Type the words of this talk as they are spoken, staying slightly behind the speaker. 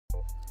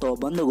তো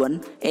বন্ধুগণ,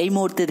 এই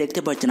মুহূর্তে দেখতে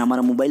পাচ্ছেন আমার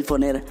মোবাইল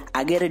ফোনের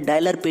আগের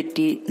ডায়ালার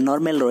পেডটি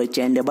নর্মাল রয়েছে।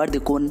 অ্যান্ড এবার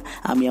দেখুন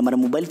আমি আমার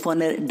মোবাইল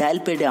ফোনের ডায়াল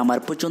পেডে আমার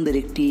পছন্দের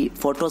একটি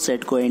ফটো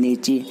সেট করে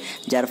নিয়েছি,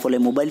 যার ফলে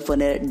মোবাইল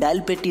ফোনের ডায়াল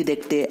পেডটি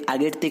দেখতে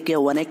আগের থেকে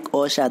অনেক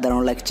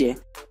অসাধারণ লাগছে।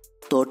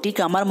 তো ঠিক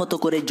আমার মতো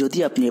করে যদি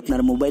আপনি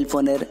আপনার মোবাইল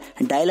ফোনের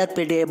ডায়ালার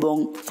পেডে এবং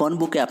ফোন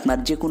বুকে আপনার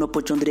যে কোনো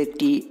পছন্দের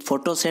একটি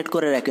ফটো সেট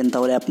করে রাখেন,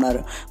 তাহলে আপনার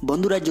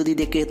বন্ধুরা যদি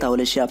দেখে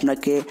তাহলে সে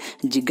আপনাকে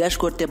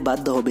জিজ্ঞাসা করতে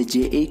বাধ্য হবে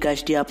যে এই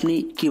কাজটি আপনি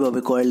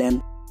কিভাবে করলেন।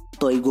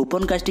 তো এই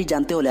গোপন কাজটি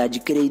জানতে হলে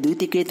আজকের এই 2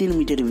 থেকে 3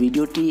 মিনিটের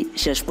ভিডিওটি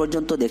শেষ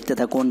পর্যন্ত দেখতে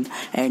থাকুন।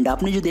 অ্যান্ড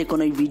আপনি যদি এখন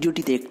এই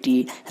ভিডিওটিতে একটি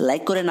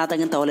লাইক করে না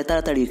থাকেন তাহলে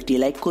তাড়াতাড়ি একটি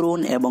লাইক করুন,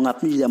 এবং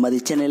আপনি যদি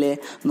আমাদের চ্যানেলে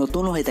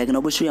নতুন হয়ে থাকেন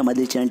অবশ্যই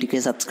আমাদের চ্যানেলটিকে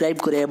সাবস্ক্রাইব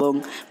করে এবং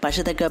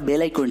পাশে থাকা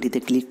বেল আইকনটিতে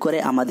ক্লিক করে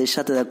আমাদের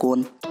সাথে থাকুন।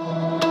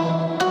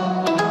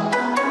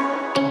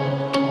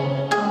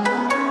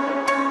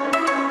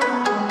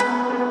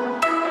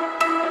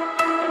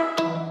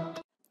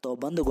 তো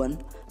বন্ধুগণ,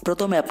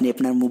 প্রথমে আপনি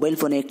আপনার মোবাইল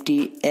ফোনে একটি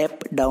অ্যাপ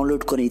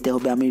ডাউনলোড করে নিতে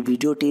হবে। আমি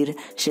ভিডিওটির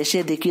শেষে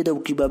দেখিয়ে দেবো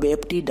কীভাবে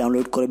অ্যাপটি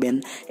ডাউনলোড করবেন।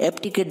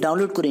 অ্যাপটিকে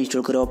ডাউনলোড করে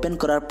ইনস্টল করে ওপেন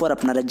করার পর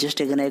আপনারা জাস্ট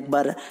এখানে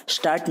একবার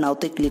স্টার্ট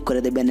নাওতে ক্লিক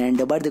করে দেবেন। অ্যান্ড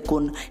এবার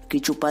দেখুন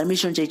কিছু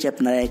পারমিশন চাইছে,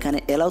 আপনারা এখানে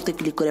অ্যালাউতে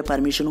ক্লিক করে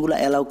পারমিশনগুলো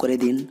অ্যালাউ করে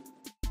দিন।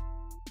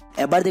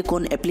 এবার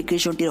দেখুন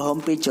অ্যাপ্লিকেশনটির হোম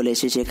পেজ চলে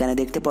এসেছে। এখানে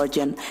দেখতে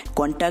পাচ্ছেন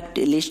কন্ট্যাক্ট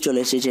লিস্ট চলে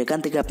এসেছে। এখান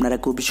থেকে আপনারা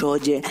খুব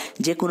সহজে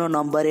যে কোনো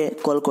নম্বরে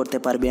কল করতে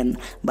পারবেন,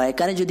 বা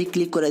এখানে যদি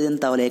ক্লিক করে দেন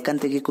তাহলে এখান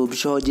থেকে খুব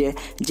সহজে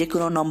যে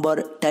কোনো নম্বর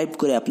টাইপ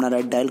করে আপনারা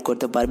ডায়াল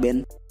করতে পারবেন।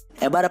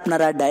 এবার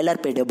আপনারা ডায়ালার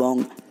পেড এবং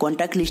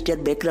কন্ট্যাক্ট লিস্টের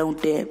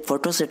ব্যাকগ্রাউন্ডে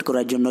ফটো সেট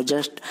করার জন্য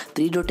জাস্ট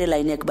 3 ডটে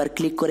লাইনে একবার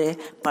ক্লিক করে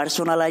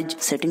পার্সোনালাইজ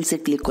সেটিংসে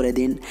ক্লিক করে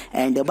দিন।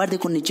 অ্যান্ড এবার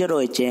দেখুন নিচে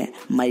রয়েছে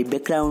মাই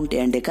ব্যাকগ্রাউন্ড,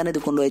 অ্যান্ড এখানে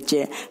দেখুন রয়েছে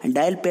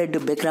ডায়াল পেড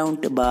ব্যাকগ্রাউন্ড,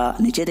 বা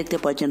নিচে দেখতে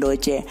পাচ্ছেন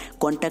রয়েছে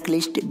কন্ট্যাক্ট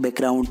লিস্ট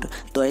ব্যাকগ্রাউন্ড।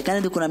 তো এখানে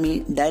দেখুন আমি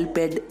ডায়াল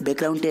পেড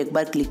ব্যাকগ্রাউন্ডে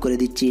একবার ক্লিক করে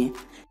দিচ্ছি।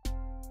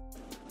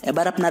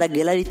 এবার আপনারা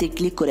গ্যালারিতে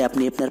ক্লিক করে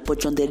আপনি আপনার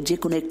পছন্দের যে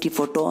কোনো একটি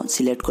ফটো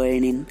সিলেক্ট করে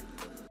নিন।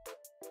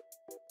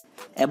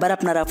 এবার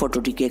আপনারা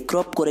ফটোটিকে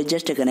ক্রপ করে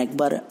জাস্ট এখানে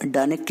একবার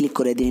ডানে ক্লিক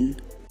করে দিন।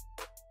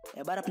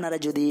 এবার আপনারা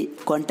যদি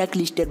কন্ট্যাক্ট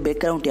লিস্টের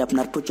ব্যাকগ্রাউন্ডে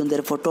আপনার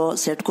পছন্দের ফটো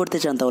সেট করতে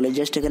চান তাহলে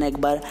জাস্ট এখানে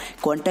একবার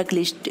কন্ট্যাক্ট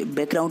লিস্ট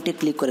ব্যাকগ্রাউন্ডে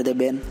ক্লিক করে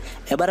দেবেন।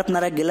 এবার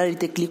আপনারা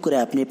গ্যালারিতে ক্লিক করে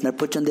আপনি আপনার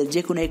পছন্দের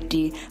যে কোনো একটি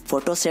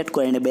ফটো সেট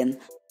করে নেবেন।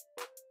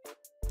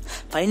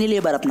 ফাইনালি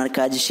এবার আপনার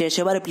কাজ শেষ।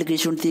 এবার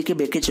অ্যাপ্লিকেশন থেকে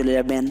ব্যাকে চলে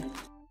যাবেন।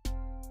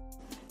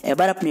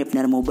 এবার আপনি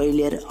আপনার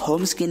মোবাইলের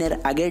হোম স্ক্রিনের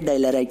আগের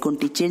ডায়ালার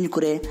আইকনটি চেঞ্জ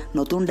করে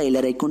নতুন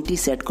ডায়ালার আইকনটি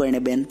সেট করে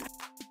নেবেন।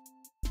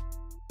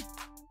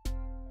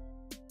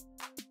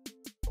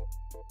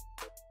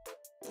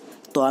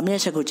 তো আমি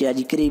আশা করছি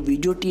আজকের এই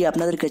ভিডিওটি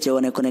আপনাদের কাছে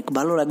অনেক অনেক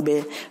ভালো লাগবে।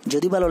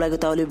 যদি ভালো লাগে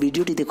তাহলে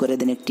ভিডিওটিতে করে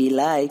দেন একটি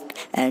লাইক।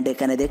 অ্যান্ড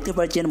এখানে দেখতে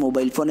পাচ্ছেন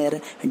মোবাইল ফোনের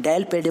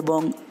ডায়াল প্যাড এবং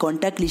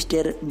কন্ট্যাক্ট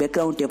লিস্টের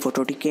ব্যাকগ্রাউন্ডে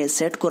ফটোটিকে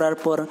সেট করার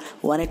পর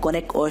অনেক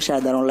অনেক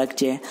অসাধারণ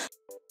লাগছে।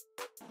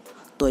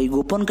 তো এই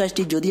গোপন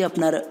কাজটি যদি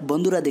আপনার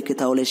বন্ধুরা দেখে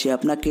তাহলে সে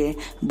আপনাকে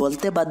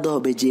বলতে বাধ্য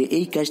হবে যে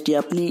এই কাজটি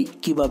আপনি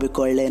কিভাবে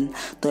করলেন।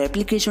 তো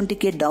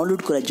অ্যাপ্লিকেশনটিকে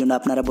ডাউনলোড করার জন্য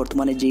আপনারা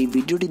বর্তমানে যেই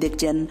ভিডিওটি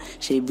দেখছেন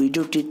সেই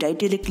ভিডিওটির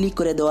টাইটেলে ক্লিক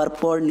করে দেওয়ার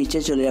পর নিচে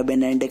চলে যাবেন।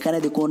 অ্যান্ড এখানে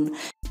দেখুন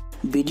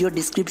ভিডিও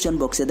ডিসক্রিপশন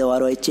বক্সে দেওয়া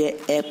রয়েছে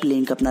অ্যাপ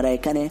লিঙ্ক। আপনারা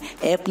এখানে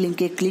অ্যাপ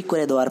লিঙ্কে ক্লিক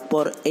করে দেওয়ার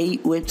পর এই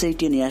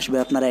ওয়েবসাইটে নিয়ে আসবে।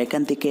 আপনারা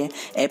এখান থেকে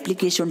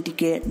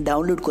অ্যাপ্লিকেশনটিকে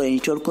ডাউনলোড করে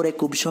ইনস্টল করে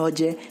খুব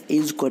সহজে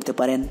ইউজ করতে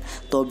পারেন।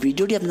 তো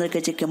ভিডিওটি আপনাদের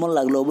কাছে কেমন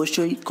লাগলো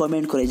অবশ্যই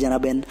কমেন্ট করে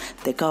জানাবেন।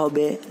 দেখা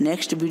হবে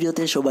নেক্সট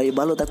ভিডিওতে। সবাই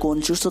ভালো থাকুন,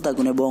 সুস্থ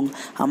থাকুন এবং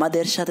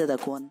আমাদের সাথে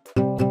থাকুন।